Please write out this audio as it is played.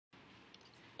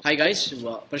Hi guys,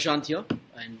 Prashant here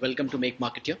and welcome to Make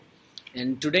Market here.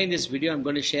 And today in this video I'm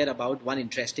going to share about one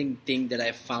interesting thing that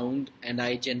I found and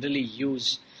I generally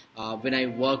use when I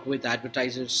work with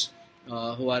advertisers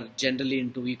who are generally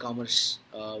into e-commerce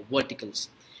verticals.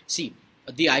 See,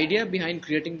 the idea behind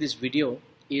creating this video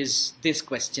is this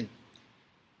question.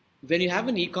 When you have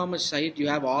an e-commerce site, you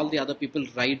have all the other people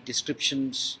write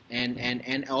descriptions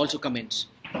and also comments.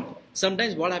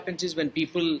 Sometimes what happens is when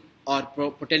people or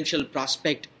potential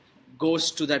prospect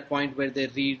goes to that point where they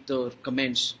read the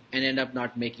comments and end up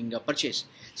not making a purchase.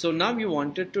 So now you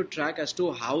wanted to track as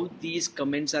to how these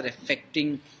comments are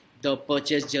affecting the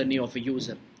purchase journey of a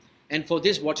user. And for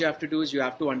this, what you have to do is you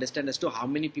have to understand as to how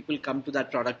many people come to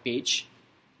that product page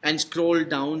and scroll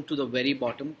down to the very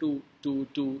bottom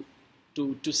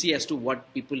to see as to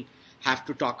what people have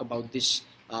to talk about these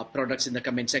products in the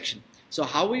comment section. So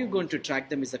how are you going to track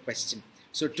them is the question.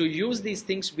 So to use these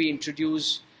things, we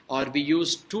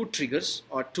use two triggers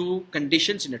or two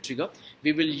conditions in a trigger.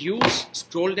 We will use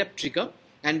scroll depth trigger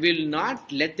and we will not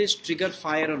let this trigger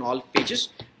fire on all pages,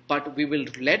 but we will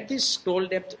let this scroll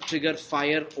depth trigger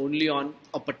fire only on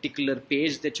a particular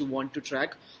page that you want to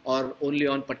track or only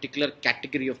on particular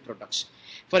category of products.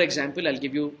 For example,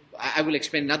 I will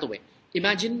explain another way.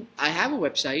 Imagine I have a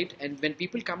website and when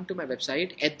people come to my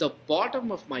website, at the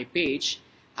bottom of my page,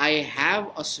 I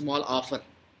have a small offer.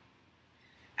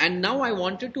 And now I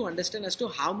wanted to understand as to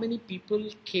how many people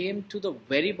came to the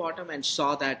very bottom and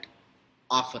saw that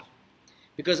offer.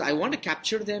 Because I want to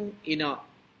capture them in a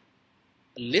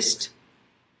list,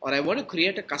 or I want to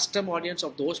create a custom audience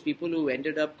of those people who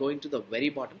ended up going to the very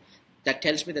bottom. That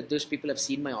tells me that those people have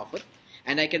seen my offer.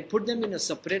 And I can put them in a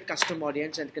separate custom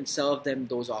audience and can serve them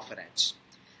those offer ads.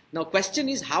 Now question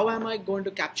is, how am I going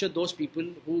to capture those people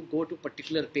who go to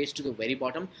particular page to the very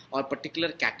bottom or particular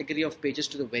category of pages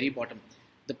to the very bottom?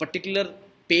 The particular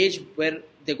page where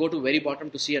they go to very bottom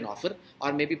to see an offer,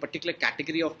 or maybe particular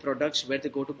category of products where they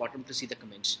go to bottom to see the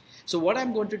comments. So what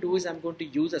I'm going to do is I'm going to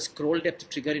use a scroll depth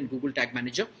trigger in Google Tag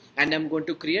Manager, and I'm going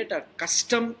to create a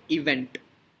custom event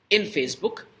in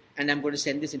Facebook, and I'm going to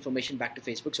send this information back to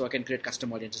Facebook so I can create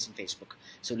custom audiences in Facebook.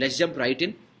 So let's jump right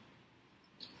in.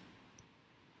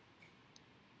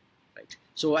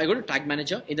 So I go to Tag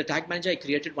Manager. In the Tag Manager, I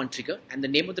created one trigger, and the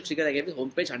name of the trigger I gave is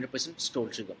homepage 100% scroll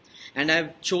trigger. And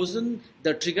I've chosen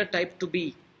the trigger type to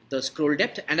be the scroll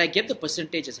depth, and I gave the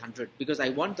percentage as 100 because I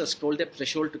want the scroll depth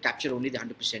threshold to capture only the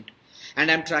 100%.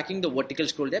 And I'm tracking the vertical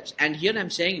scroll depths. And here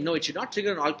I'm saying, no, it should not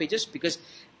trigger on all pages because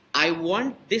I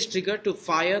want this trigger to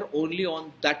fire only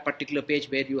on that particular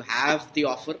page where you have the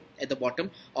offer at the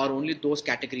bottom or only those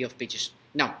category of pages.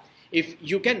 Now, if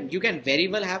you can very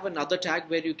well have another tag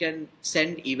where you can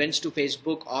send events to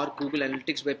Facebook or Google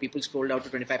Analytics where people scroll down to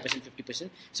 25%, 50%.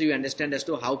 So you understand as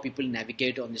to how people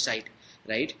navigate on the site,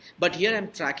 right? But here I'm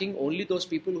tracking only those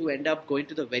people who end up going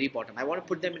to the very bottom. I want to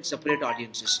put them in separate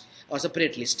audiences or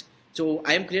separate list. So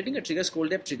I am creating a trigger, scroll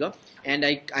depth trigger, and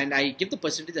I give the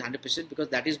percentage 100% because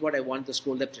that is what I want the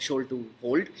scroll depth threshold to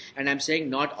hold. And I'm saying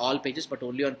not all pages, but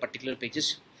only on particular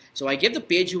pages. So I gave the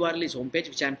page URL is homepage,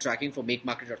 which I'm tracking for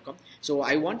makemarket.com. So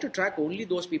I want to track only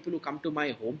those people who come to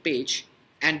my homepage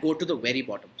and go to the very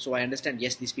bottom. So I understand,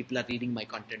 yes, these people are reading my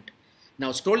content.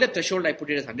 Now scroll depth threshold, I put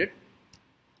it as 100.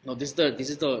 Now this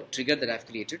is the trigger that I've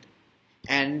created.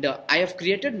 And I have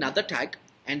created another tag.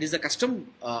 And this is a custom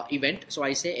event. So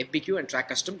I say FBQ and track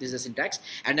custom. This is the syntax.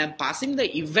 And I'm passing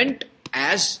the event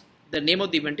as the name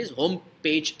of the event is home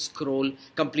page scroll,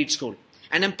 complete scroll.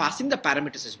 And I'm passing the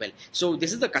parameters as well. So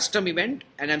this is the custom event.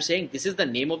 And I'm saying this is the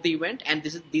name of the event. And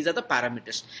these are the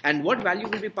parameters. And what value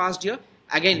will be passed here?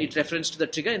 Again, it refers to the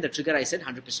trigger. In the trigger, I said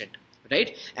 100%.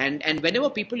 Right? And whenever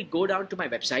people go down to my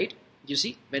website, you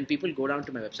see, when people go down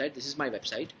to my website, this is my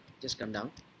website. Just come down.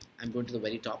 I'm going to the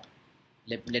very top.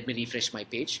 Let me refresh my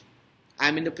page.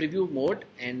 I'm in the preview mode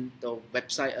and the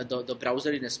website, the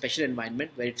browser in a special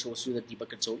environment where it shows you the debug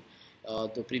console,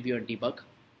 the preview and debug.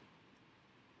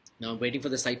 Now I'm waiting for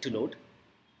the site to load.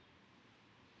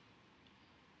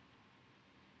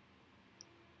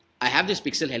 I have this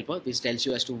pixel helper. This tells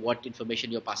you as to what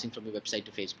information you're passing from your website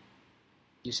to Facebook.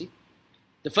 You see,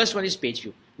 the first one is page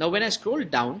view. Now when I scroll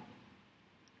down,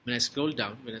 you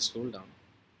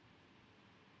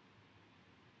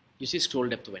see scroll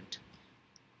depth went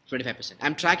 25%.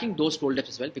 I'm tracking those scroll depths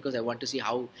as well because I want to see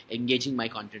how engaging my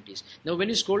content is. Now when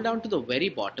you scroll down to the very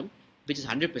bottom, which is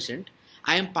 100%,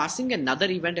 I am passing another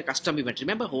event, a custom event.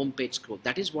 Remember home page scroll.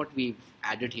 That is what we've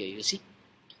added here, you see.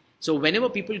 So whenever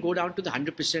people go down to the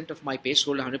 100% of my page,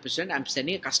 scroll 100%, I'm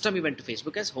sending a custom event to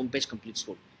Facebook as homepage complete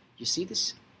scroll. You see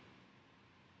this?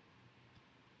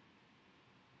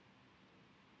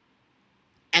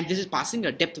 And this is passing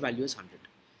a depth value as 100.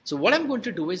 So what I'm going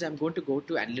to do is I'm going to go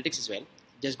to analytics as well.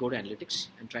 Just go to analytics.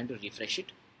 I'm trying to refresh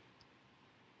it.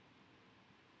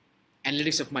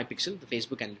 Analytics of my pixel, the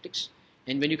Facebook analytics.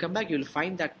 And when you come back, you'll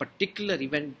find that particular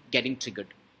event getting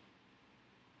triggered.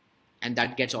 And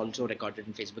that gets also recorded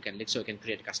in Facebook analytics, so I can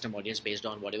create a custom audience based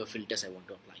on whatever filters I want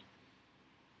to apply.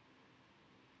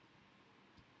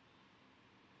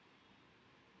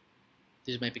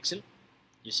 This is my pixel.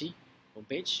 You see,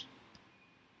 homepage.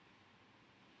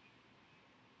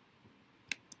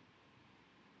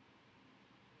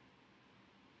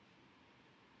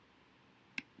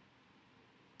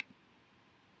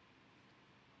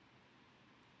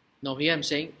 Now here I'm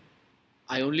saying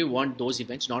I only want those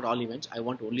events, not all events. I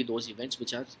want only those events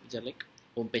which are like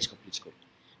homepage complete score.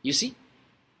 You see,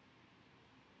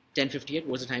 10:58.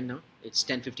 What's the time now? It's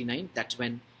 10:59. That's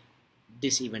when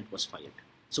this event was fired.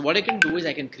 So what I can do is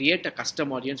I can create a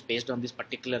custom audience based on this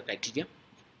particular criteria,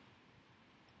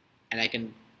 and I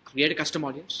can create a custom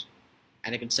audience,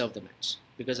 and I can serve them ads,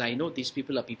 because I know these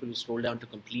people are people who scroll down to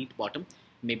complete bottom.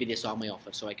 Maybe they saw my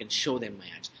offer, so I can show them my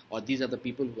ads. Or these are the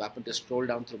people who happen to scroll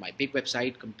down through my big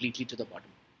website completely to the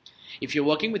bottom. If you're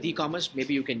working with e-commerce,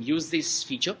 maybe you can use this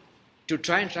feature to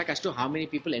try and track as to how many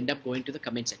people end up going to the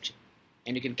comment section,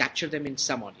 and you can capture them in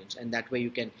some audience, and that way you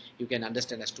can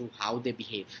understand as to how they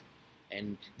behave.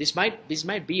 And this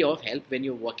might be of help when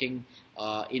you're working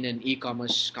in an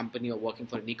e-commerce company or working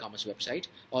for an e-commerce website,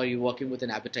 or you're working with an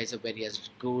advertiser where he has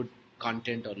good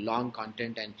content or long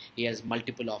content and he has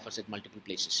multiple offers at multiple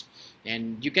places.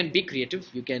 And you can be creative.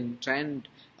 You can try and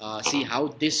see how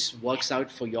this works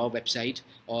out for your website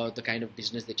or the kind of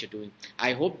business that you're doing.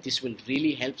 I hope this will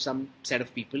really help some set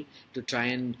of people to try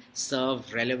and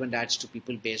serve relevant ads to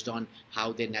people based on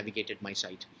how they navigated my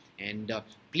site. And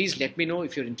please let me know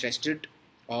if you're interested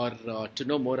or to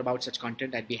know more about such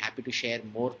content. I'd be happy to share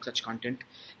more such content.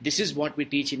 This is what we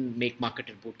teach in Make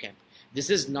Marketer Bootcamp. This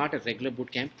is not a regular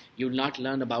bootcamp. You'll not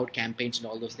learn about campaigns and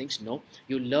all those things. No,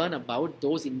 you learn about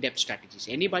those in-depth strategies.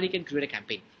 Anybody can create a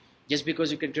campaign. Just because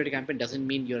you can create a campaign doesn't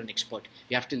mean you're an expert.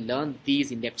 You have to learn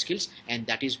these in-depth skills, and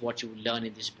that is what you learn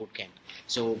in this bootcamp.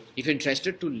 So if you're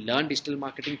interested to learn digital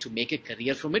marketing, to make a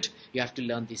career from it, you have to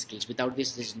learn these skills. Without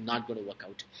this is not going to work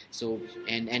out. So,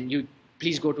 and you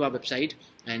please go to our website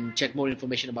and check more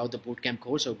information about the bootcamp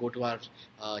course, or go to our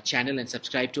channel and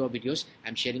subscribe to our videos.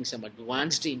 I'm sharing some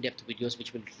advanced in-depth videos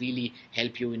which will really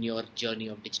help you in your journey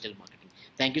of digital marketing.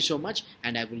 Thank you so much,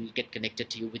 and I will get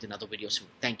connected to you with another video soon.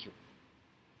 Thank you.